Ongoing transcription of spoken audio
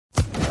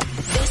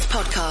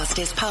podcast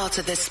is part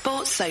of the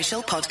Sports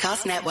Social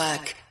Podcast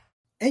Network.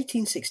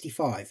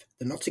 1865,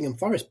 the Nottingham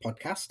Forest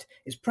podcast,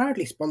 is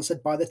proudly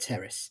sponsored by The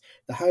Terrace,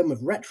 the home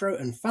of retro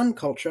and fan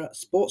culture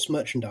sports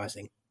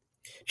merchandising.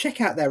 Check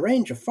out their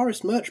range of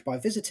Forest merch by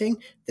visiting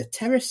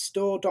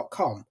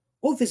theterracestore.com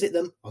or visit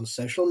them on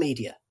social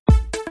media.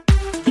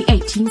 The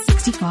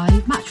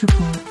 1865 Match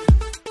Report.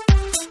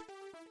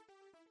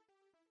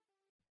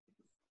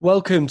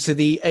 Welcome to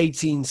the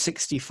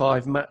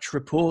 1865 Match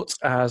Report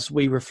as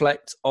we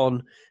reflect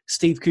on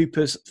Steve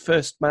Cooper's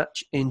first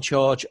match in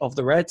charge of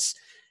the Reds.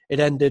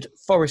 It ended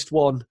Forest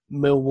 1,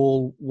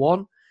 Millwall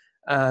 1,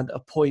 and a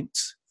point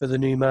for the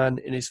new man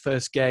in his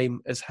first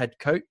game as head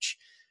coach.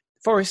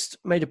 Forest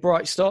made a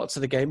bright start to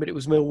the game, but it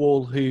was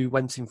Millwall who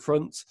went in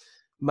front.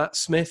 Matt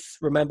Smith,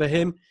 remember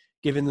him,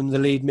 giving them the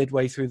lead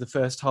midway through the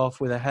first half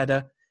with a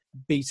header,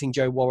 beating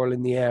Joe Worrell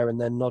in the air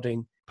and then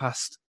nodding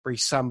past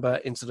Brice Samba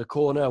into the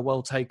corner, a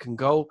well-taken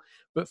goal.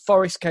 But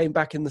Forest came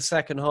back in the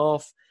second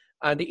half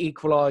and it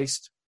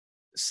equalised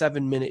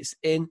 7 minutes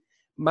in.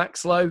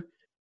 Max Lowe,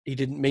 he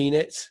didn't mean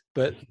it,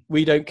 but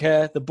we don't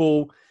care. The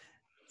ball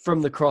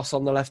from the cross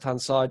on the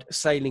left-hand side,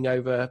 sailing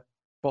over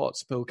Bart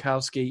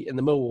Spilkowski in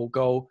the Millwall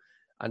goal,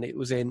 and it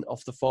was in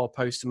off the far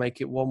post to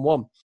make it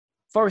 1-1.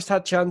 Forest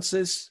had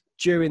chances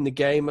during the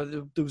game.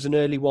 There was an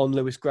early one,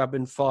 Lewis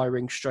Grabban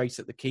firing straight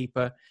at the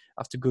keeper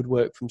after good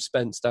work from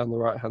Spence down the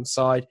right-hand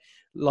side.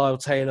 Lyle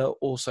Taylor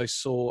also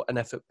saw an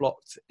effort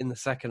blocked in the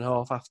second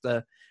half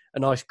after a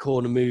nice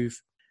corner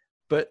move.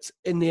 But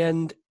in the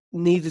end,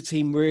 neither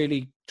team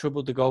really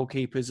troubled the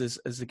goalkeepers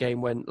as the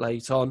game went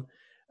late on,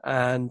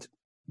 and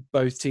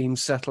both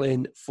teams settle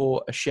in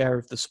for a share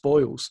of the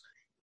spoils.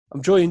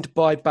 I'm joined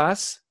by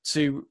Baz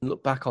to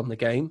look back on the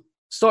game.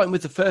 Starting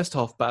with the first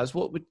half, Baz,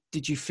 what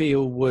did you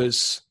feel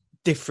was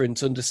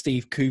different under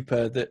Steve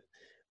Cooper that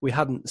we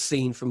hadn't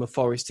seen from a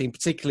Forest team,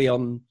 particularly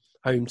on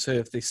home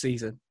turf this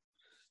season?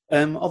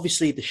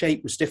 Obviously, the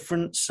shape was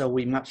different, so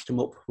we matched them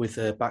up with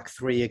a back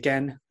three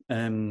again.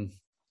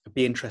 It'd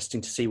be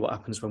interesting to see what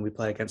happens when we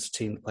play against a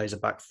team that plays a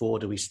back four.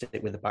 Do we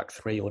stick with a back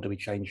three or do we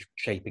change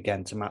shape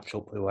again to match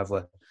up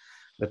whoever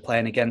we're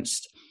playing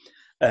against?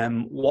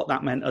 What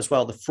that meant as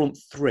well, the front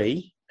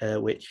three,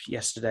 which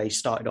yesterday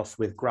started off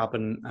with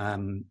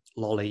Grabban,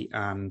 Lolly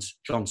and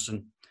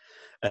Johnson,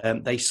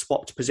 they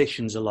swapped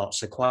positions a lot.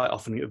 So quite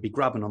often it would be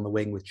Grabban on the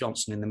wing with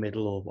Johnson in the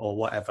middle or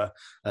whatever,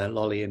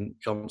 Lolly and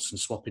Johnson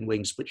swapping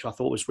wings, which I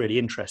thought was really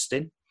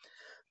interesting.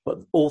 But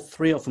all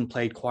three of them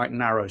played quite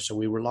narrow, so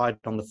we relied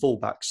on the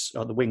fullbacks,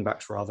 or the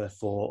wing-backs rather,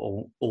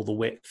 for all the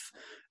width.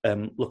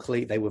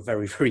 Luckily, they were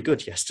very, very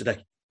good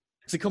yesterday.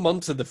 To come on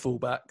to the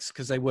fullbacks,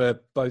 because they were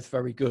both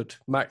very good,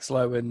 Max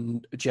Lowe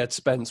and Jed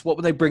Spence, what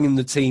were they bringing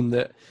the team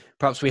that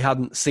perhaps we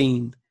hadn't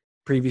seen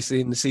previously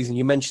in the season?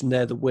 You mentioned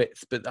there the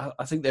width, but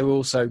I think they were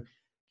also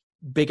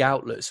big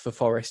outlets for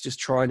Forest, just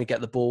trying to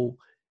get the ball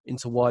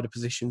into wider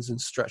positions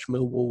and stretch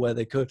Millwall where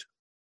they could.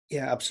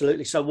 Yeah,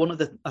 absolutely. So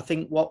I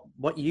think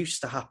what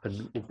used to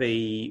happen would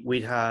be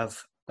we'd have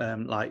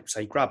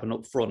say Grabban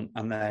up front,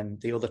 and then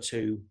the other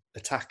two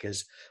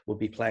attackers would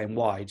be playing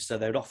wide. So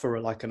they'd offer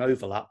an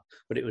overlap,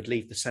 but it would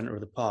leave the centre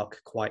of the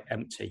park quite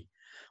empty.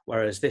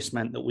 Whereas this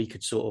meant that we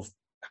could sort of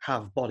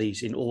have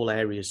bodies in all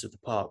areas of the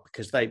park,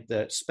 because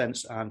the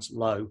Spence and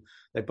Lowe,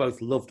 they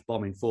both loved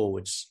bombing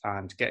forwards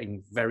and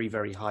getting very,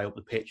 very high up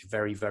the pitch,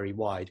 very, very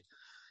wide.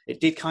 It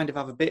did kind of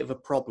have a bit of a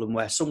problem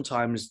where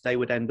sometimes they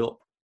would end up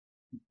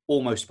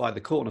almost by the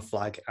corner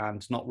flag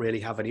and not really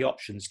have any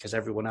options because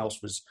everyone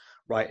else was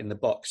right in the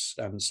box.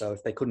 And so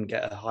if they couldn't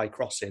get a high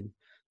cross in,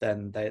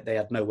 then they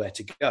had nowhere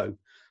to go.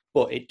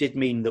 But it did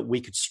mean that we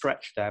could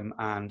stretch them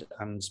and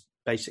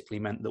basically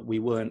meant that we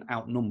weren't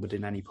outnumbered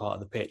in any part of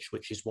the pitch,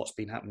 which is what's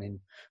been happening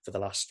for the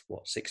last,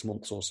 6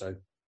 months or so.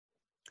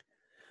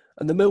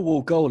 And the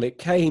Millwall goal, it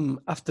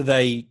came after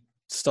they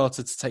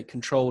started to take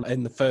control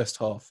in the first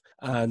half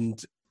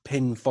and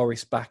pin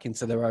Forest back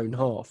into their own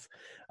half.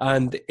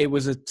 And it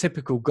was a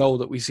typical goal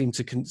that we seem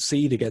to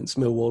concede against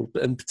Millwall,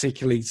 and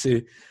particularly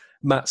to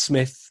Matt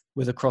Smith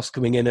with a cross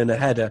coming in and a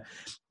header.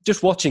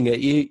 Just watching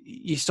it,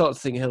 you start to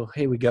think, oh,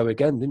 here we go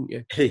again, didn't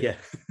you? Yeah.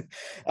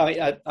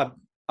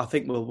 I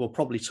think we'll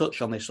probably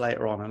touch on this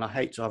later on, and I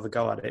hate to have a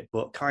go at it,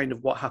 but kind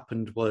of what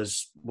happened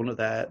was one of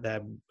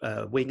their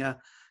winger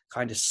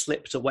kind of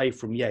slipped away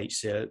from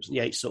Yates.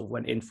 Yates sort of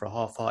went in for a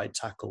half-hearted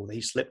tackle.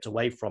 He slipped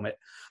away from it.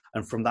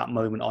 And from that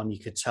moment on, you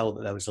could tell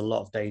that there was a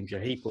lot of danger.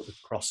 He put the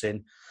cross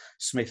in.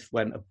 Smith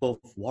went above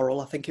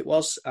Worrell, I think it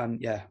was. And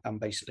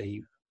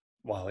basically,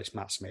 it's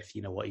Matt Smith.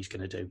 You know what he's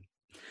going to do.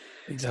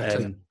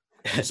 Exactly.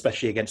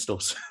 Especially against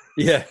us.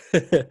 Yeah.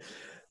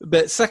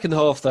 But second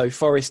half, though,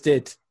 Forest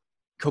did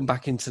come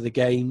back into the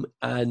game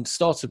and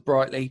started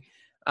brightly.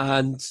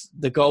 And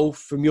the goal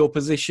from your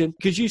position,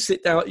 because you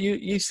sit down,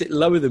 you sit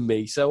lower than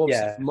me. So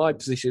obviously from my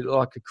position, it looked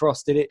like a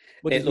cross, did it?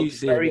 It looked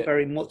very,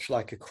 very much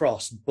like a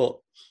cross, but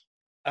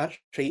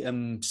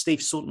Actually,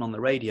 Steve Sutton on the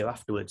radio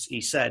afterwards,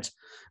 he said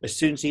as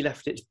soon as he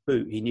left its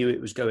boot, he knew it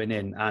was going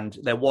in. And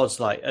there was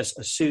like, as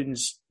soon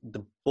as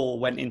the ball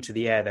went into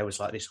the air, there was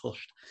like this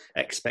hushed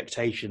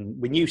expectation.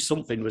 We knew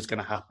something was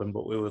going to happen,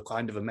 but we were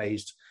kind of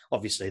amazed,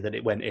 obviously, that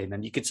it went in.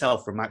 And you could tell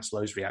from Max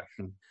Lowe's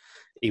reaction,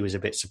 he was a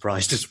bit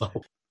surprised as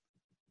well.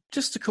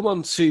 Just to come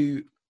on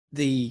to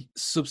the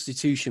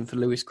substitution for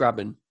Lewis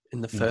Grabban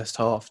in the first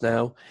half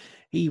now,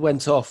 he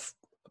went off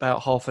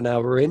about half an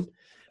hour in.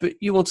 But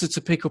you wanted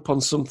to pick up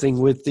on something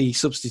with the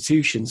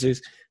substitutions.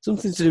 Is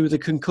something to do with the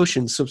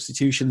concussion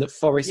substitution that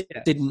Forest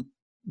didn't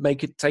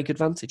take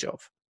advantage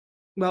of?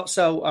 Well,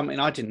 so, I mean,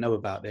 I didn't know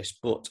about this,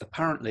 but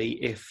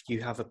apparently if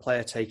you have a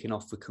player taken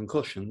off for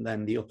concussion,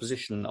 then the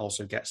opposition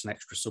also gets an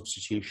extra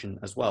substitution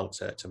as well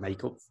to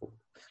make up for,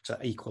 to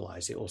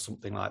equalise it or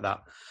something like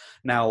that.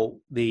 Now,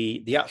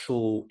 the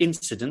actual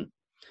incident,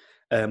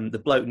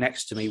 the bloke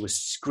next to me was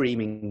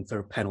screaming for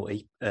a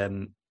penalty.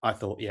 I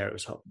thought, it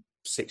was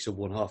 6 of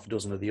one, half a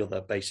dozen of the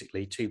other,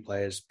 basically. 2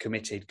 players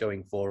committed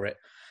going for it.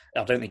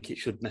 I don't think it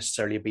should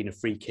necessarily have been a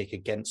free kick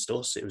against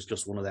us. It was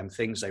just one of them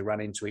things. They ran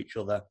into each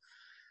other.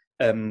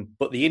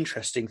 But the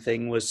interesting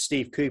thing was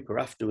Steve Cooper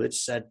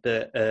afterwards said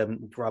that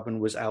Grabban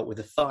was out with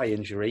a thigh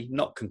injury,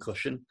 not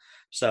concussion.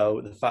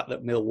 So the fact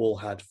that Millwall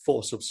had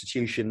 4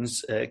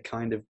 substitutions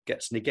kind of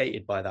gets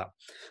negated by that.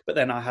 But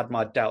then I had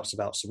my doubts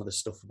about some of the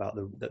stuff about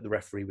that the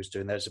referee was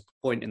doing. There's a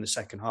point in the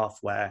second half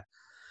where,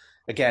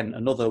 again,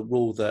 another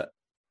rule that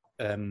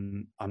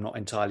I'm not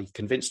entirely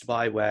convinced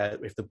by, where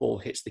if the ball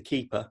hits the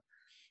keeper,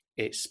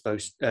 if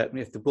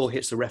the ball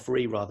hits the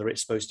referee, rather,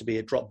 it's supposed to be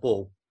a drop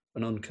ball,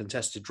 an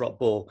uncontested drop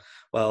ball.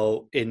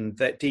 Well,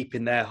 deep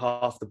in their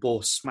half, the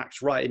ball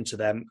smacked right into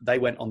them. They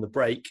went on the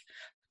break.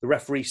 The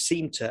referee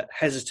seemed to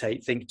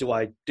hesitate, think, do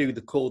I do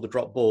the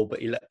drop ball?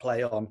 But he let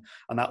play on,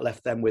 and that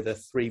left them with a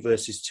 3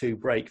 versus 2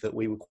 break that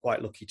we were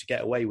quite lucky to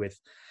get away with.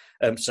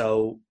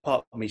 So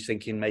part of me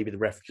thinking maybe the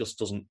ref just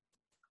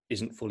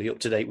isn't fully up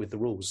to date with the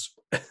rules.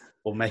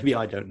 Or maybe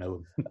I don't know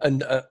him.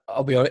 And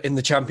I'll be honest, in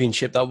the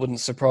Championship, that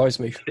wouldn't surprise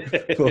me.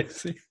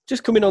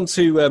 Just coming on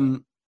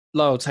to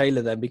Lyle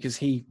Taylor then, because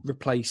he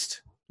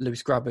replaced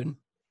Lewis Grabban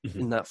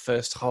in that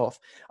first half.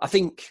 I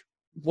think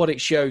what it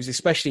shows,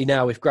 especially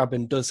now if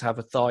Grabban does have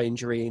a thigh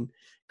injury and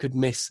could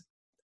miss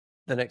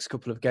the next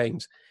couple of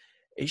games,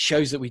 it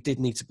shows that we did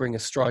need to bring a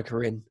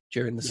striker in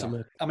during the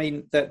summer. I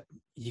mean, that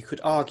you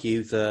could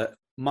argue that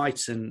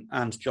Mighton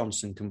and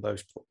Johnson can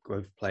both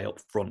play up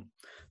front,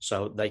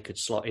 so they could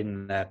slot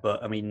in there.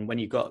 But I mean, when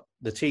you've got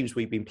the teams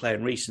we've been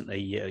playing recently,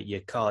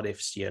 your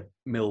Cardiffs, your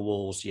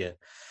Millwalls, your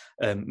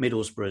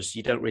Middlesbroughs,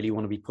 you don't really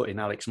want to be putting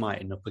Alex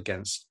Mighton up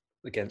against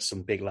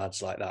some big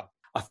lads like that.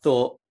 I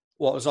thought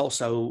what was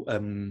also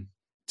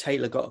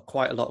Taylor got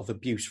quite a lot of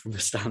abuse from the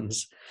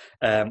stands.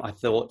 I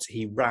thought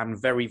he ran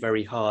very,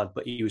 very hard,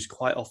 but he was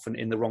quite often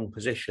in the wrong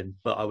position.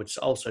 But I would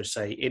also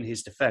say, in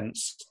his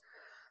defence,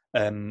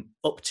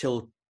 up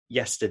till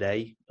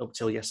yesterday's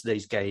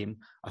game,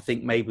 I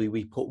think maybe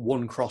we put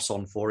 1 cross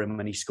on for him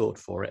and he scored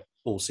for it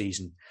all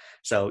season.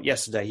 So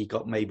yesterday he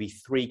got maybe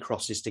 3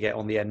 crosses to get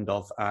on the end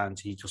of, and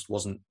he just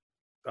wasn't,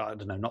 I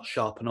don't know, not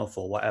sharp enough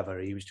or whatever.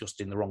 He was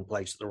just in the wrong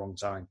place at the wrong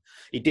time.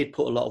 He did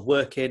put a lot of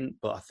work in,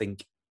 but I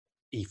think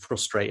he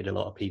frustrated a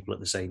lot of people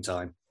at the same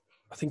time.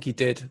 I think he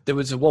did. There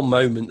was one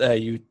moment there,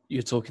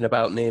 you're talking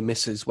about near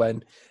misses,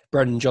 when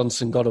Brennan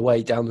Johnson got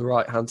away down the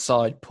right-hand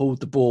side,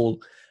 pulled the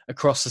ball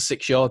across the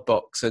 6-yard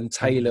box, and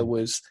Taylor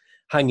was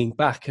hanging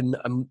back and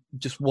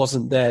just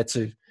wasn't there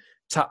to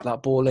tap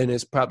that ball in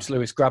as perhaps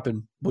Lewis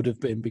Grabban would have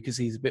been, because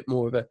he's a bit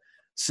more of a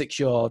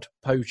 6-yard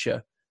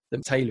poacher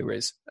than Taylor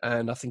is.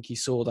 And I think he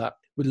saw that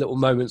with little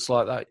moments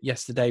like that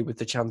yesterday with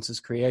the chances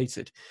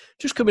created.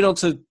 Just coming on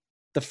to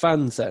the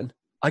fans then,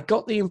 I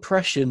got the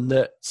impression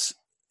that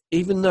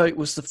even though it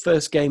was the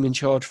first game in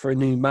charge for a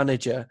new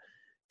manager,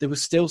 there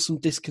was still some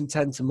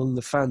discontent among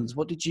the fans.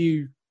 What did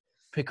you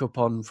pick up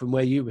on from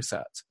where you were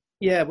sat?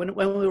 Yeah, when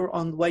we were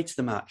on the way to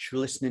the match, we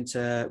were listening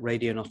to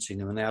Radio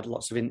Nottingham, and they had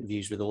lots of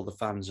interviews with all the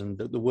fans, and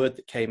the word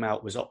that came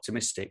out was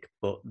optimistic,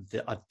 but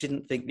I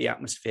didn't think the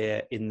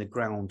atmosphere in the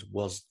ground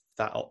was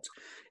that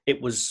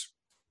it was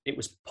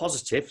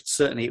positive.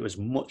 Certainly it was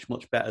much,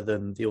 much better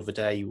than the other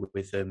day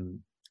with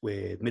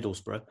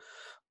Middlesbrough,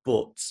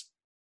 but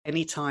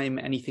anytime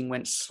anything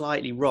went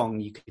slightly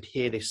wrong, you could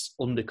hear this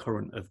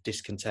undercurrent of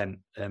discontent.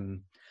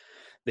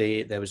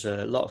 There was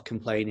a lot of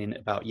complaining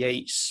about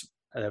Yates.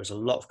 There was a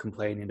lot of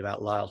complaining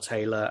about Lyle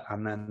Taylor.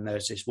 And then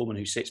there's this woman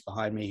who sits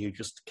behind me who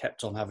just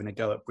kept on having a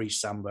go at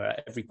Breeze Samba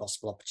at every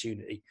possible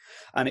opportunity.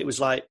 And it was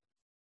like,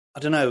 I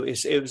don't know,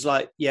 it was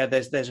like, yeah,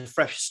 there's a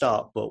fresh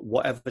start, but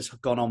whatever's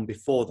gone on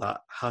before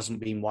that hasn't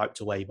been wiped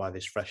away by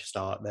this fresh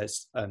start.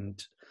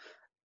 And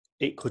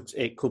it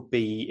could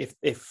be,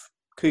 if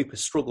Cooper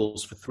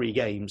struggles for 3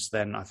 games,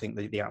 then I think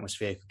the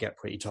atmosphere could get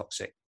pretty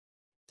toxic.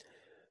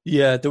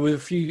 Yeah, there were a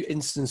few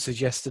instances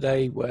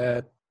yesterday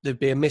where there'd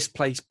be a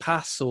misplaced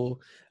pass or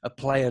a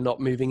player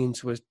not moving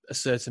into a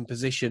certain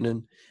position,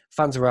 and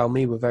fans around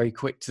me were very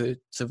quick to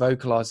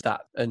vocalise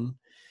that and,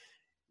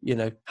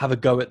 have a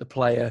go at the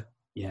player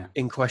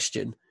in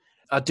question.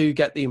 I do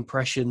get the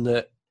impression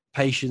that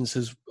patience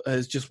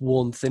has just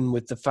worn thin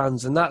with the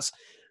fans, and that's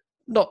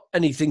not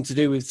anything to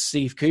do with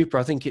Steve Cooper.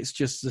 I think it's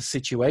just the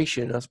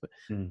situation.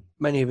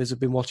 Many of us have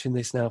been watching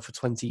this now for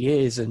 20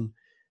 years and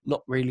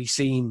not really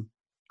seen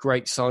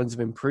great signs of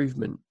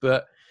improvement.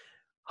 But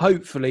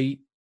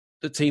hopefully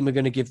the team are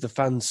going to give the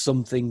fans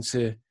something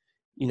to,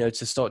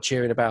 to start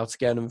cheering about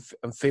again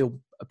and feel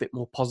a bit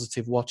more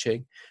positive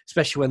watching,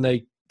 especially when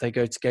they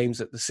go to games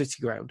at the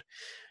City Ground.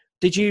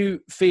 Did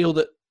you feel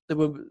that there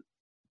were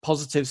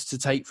positives to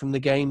take from the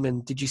game,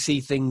 and did you see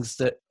things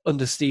that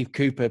under Steve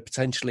Cooper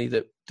potentially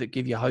that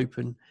give you hope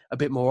and a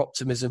bit more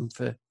optimism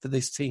for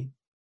this team?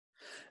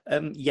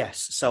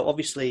 Yes. So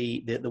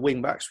obviously the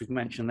wing backs, we've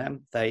mentioned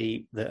them.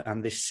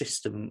 And this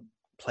system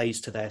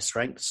plays to their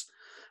strengths.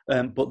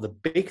 But the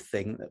big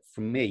thing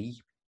for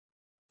me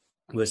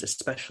was,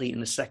 especially in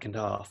the second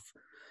half,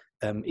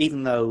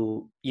 even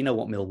though you know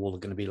what Millwall are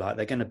going to be like,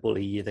 they're going to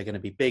bully you, they're going to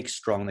be big,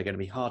 strong, they're going to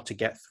be hard to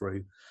get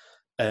through.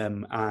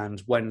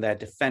 And when they're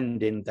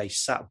defending, they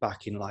sat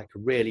back in like a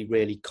really,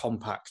 really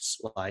compact,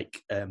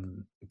 like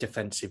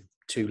defensive,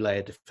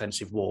 2-layer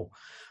defensive wall.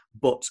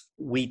 But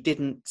we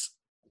didn't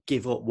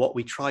give up. What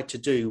we tried to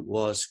do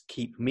was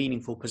keep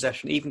meaningful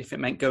possession, even if it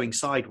meant going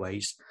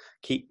sideways,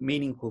 keep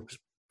meaningful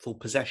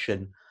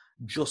possession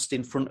just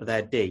in front of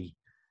their D.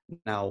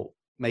 Now,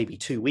 maybe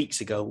 2 weeks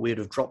ago, we'd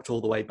have dropped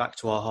all the way back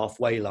to our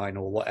halfway line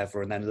or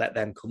whatever and then let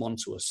them come on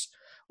to us.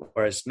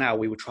 Whereas now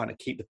we were trying to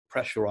keep the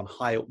pressure on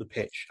high up the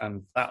pitch.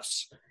 And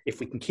that's, if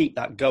we can keep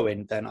that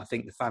going, then I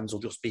think the fans will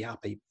just be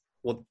happy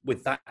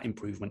with that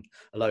improvement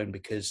alone,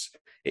 because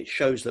it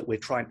shows that we're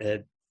trying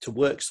to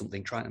work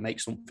something, trying to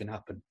make something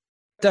happen.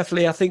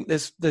 Definitely. I think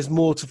there's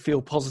more to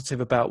feel positive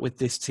about with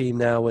this team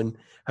now, and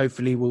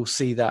hopefully we'll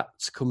see that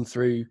come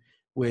through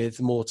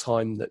with more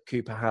time that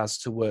Cooper has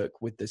to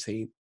work with the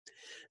team.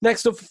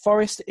 Next up for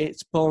Forest,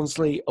 it's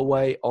Barnsley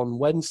away on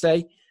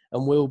Wednesday,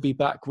 and we'll be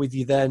back with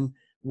you then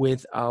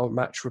with our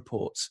match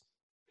reports.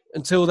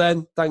 Until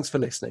then, thanks for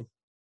listening.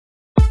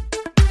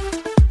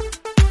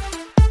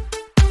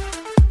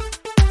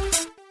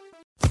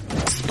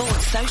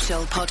 Sports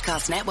Social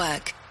Podcast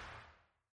Network.